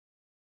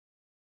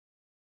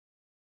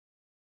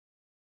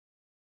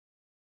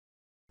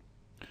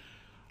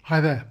Hi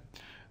there.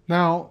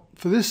 Now,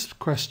 for this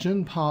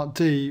question, part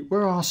D,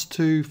 we're asked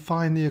to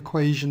find the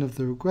equation of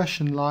the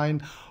regression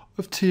line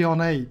of t on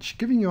h,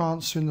 giving your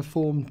answer in the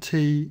form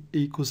t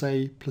equals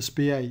a plus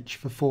bh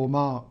for 4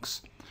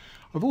 marks.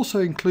 I've also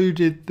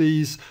included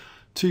these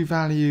two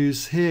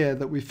values here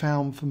that we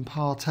found from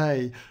part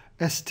A,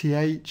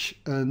 STH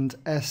and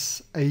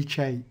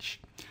SHH.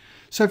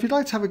 So if you'd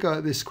like to have a go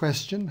at this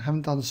question,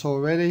 haven't done so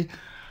already,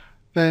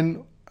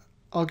 then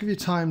I'll give you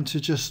time to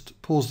just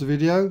pause the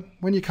video.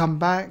 When you come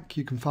back,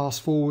 you can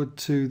fast forward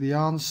to the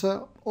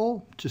answer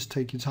or just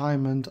take your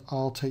time and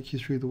I'll take you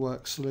through the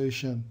work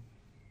solution.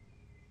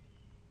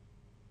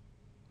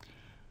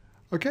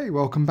 Okay,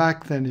 welcome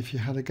back then if you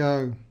had a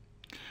go.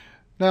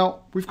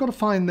 Now, we've got to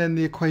find then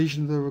the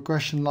equation of the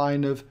regression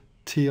line of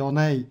t on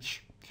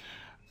h.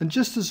 And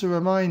just as a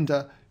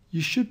reminder,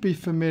 you should be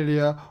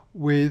familiar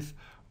with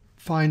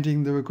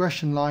finding the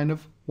regression line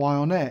of y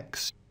on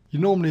x. You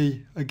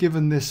normally are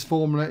given this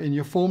formula in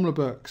your formula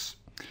books.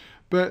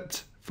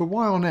 But for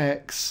y on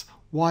x,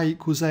 y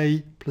equals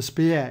a plus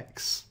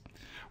bx,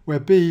 where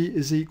b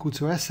is equal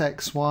to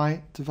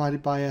sxy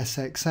divided by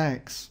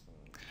sxx.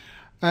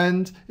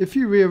 And if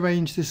you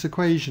rearrange this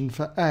equation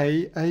for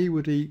a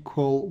would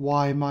equal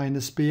y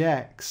minus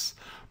bx.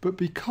 But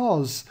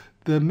because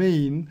the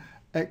mean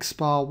x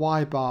bar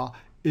y bar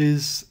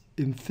is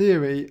in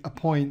theory a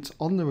point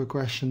on the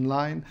regression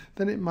line,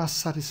 then it must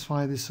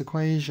satisfy this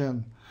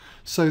equation.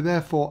 So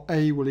therefore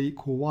a will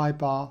equal y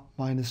bar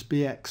minus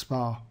bx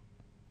bar.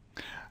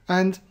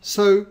 And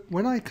so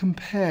when I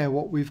compare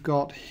what we've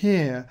got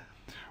here,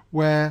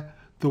 where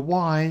the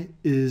y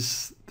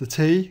is the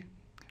t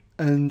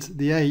and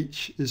the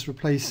h is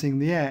replacing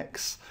the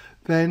x,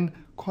 then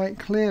quite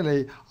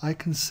clearly I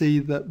can see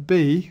that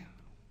b,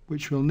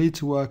 which we'll need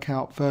to work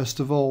out first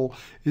of all,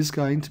 is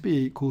going to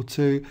be equal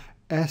to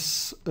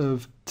s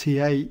of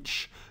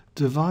th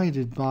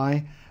divided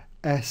by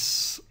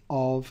s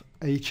of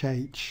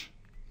hh.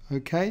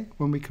 Okay,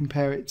 when we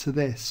compare it to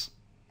this.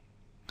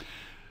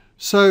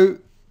 So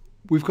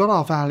we've got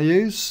our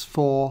values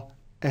for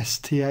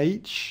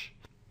STH.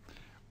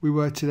 We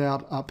worked it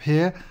out up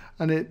here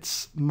and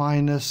it's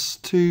minus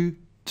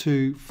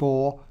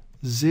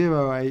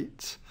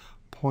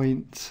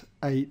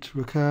 22408.8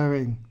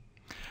 recurring.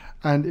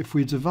 And if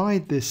we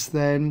divide this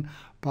then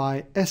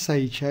by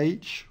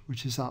SHH,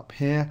 which is up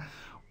here,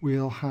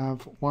 we'll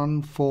have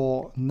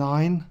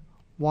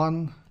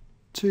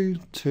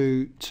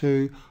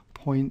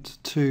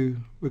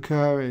 1491222.2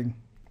 recurring.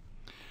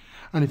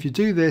 And if you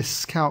do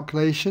this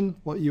calculation,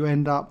 what you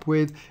end up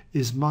with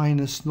is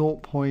minus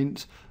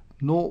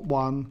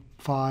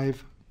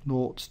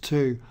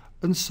 0.01502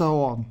 and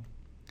so on.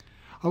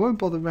 I won't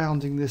bother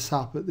rounding this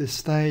up at this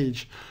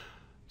stage.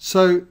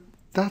 So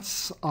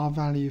that's our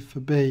value for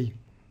B.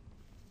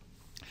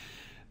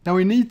 Now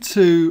we need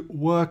to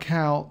work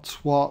out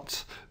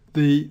what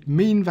the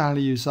mean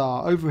values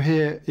are. Over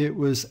here it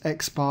was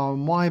x bar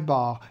and y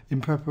bar in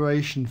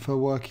preparation for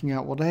working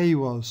out what A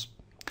was.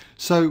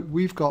 So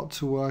we've got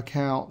to work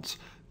out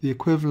the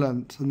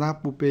equivalent, and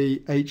that will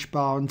be h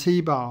bar and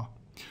t bar.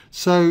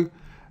 So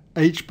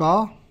h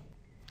bar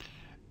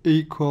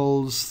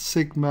equals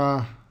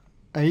sigma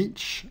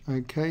h,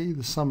 okay,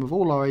 the sum of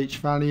all our h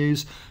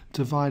values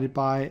divided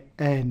by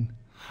n.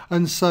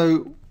 And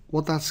so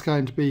what that's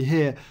going to be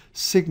here,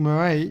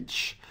 sigma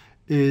h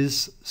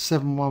is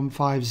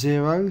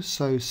 7150,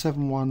 so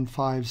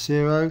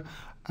 7150,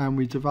 and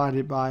we divide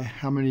it by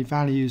how many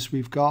values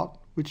we've got,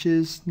 which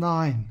is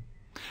 9.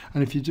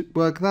 And if you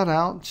work that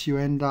out, you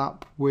end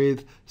up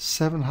with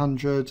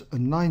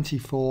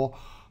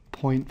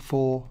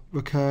 794.4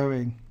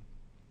 recurring.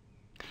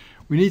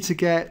 We need to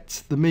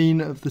get the mean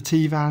of the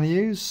t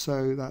values,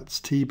 so that's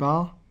t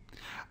bar,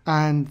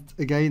 and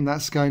again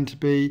that's going to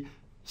be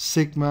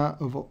sigma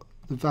of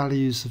the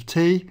values of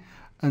t,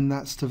 and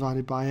that's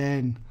divided by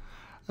n.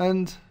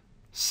 And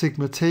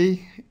sigma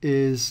t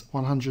is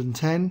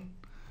 110,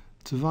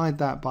 divide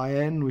that by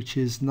n, which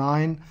is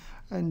 9,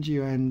 and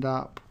you end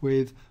up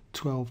with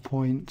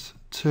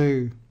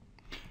 12.2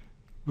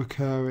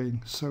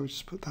 recurring. So we'll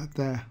just put that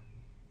there.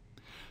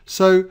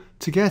 So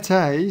to get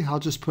A, I'll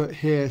just put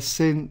here,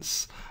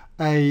 since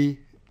A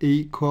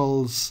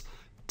equals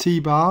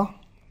t bar,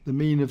 the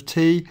mean of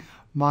t,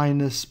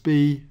 minus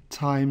b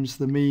times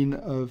the mean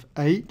of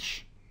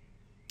h.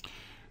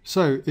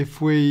 So if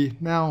we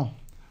now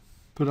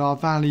put our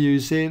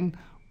values in,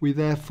 we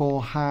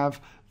therefore have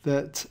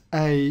that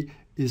A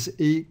is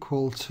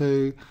equal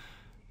to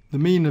the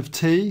mean of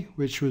t,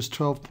 which was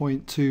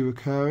 12.2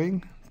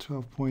 recurring,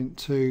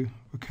 12.2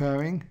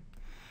 recurring,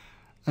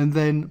 and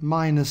then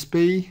minus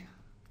b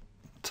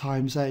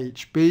times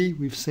h. B,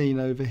 we've seen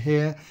over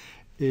here,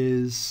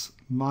 is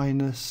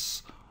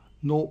minus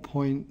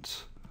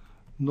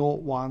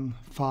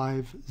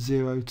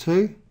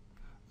 0.01502,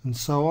 and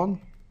so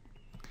on.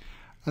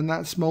 And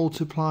that's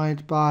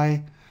multiplied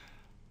by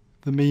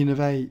the mean of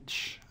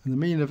h. And the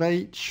mean of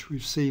h,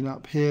 we've seen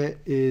up here,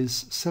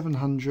 is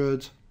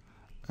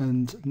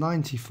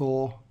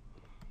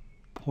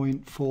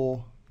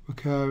 794.4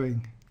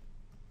 recurring.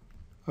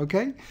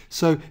 Okay,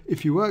 so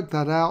if you work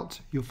that out,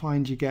 you'll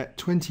find you get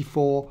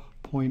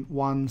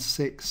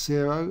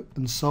 24.160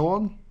 and so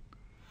on.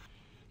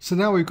 So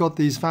now we've got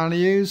these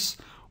values,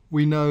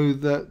 we know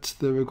that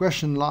the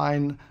regression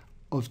line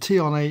of t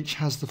on h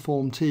has the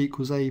form t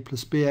equals a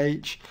plus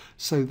bh,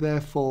 so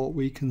therefore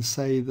we can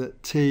say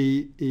that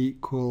t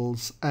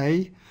equals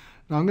a.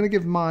 Now I'm going to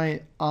give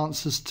my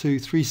answers to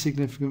three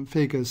significant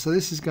figures, so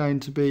this is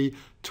going to be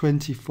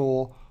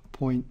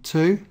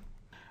 24.2,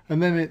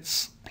 and then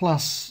it's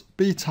plus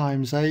b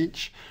times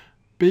h.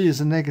 b is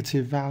a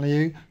negative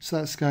value, so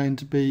that's going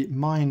to be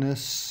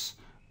minus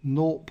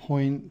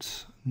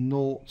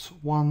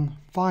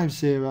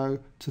 0.0150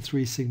 to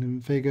three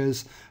significant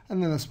figures,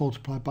 and then that's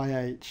multiplied by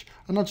h.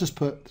 And I'll just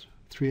put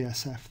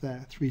 3SF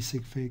there, 3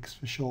 sig figs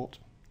for short.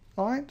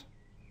 All right?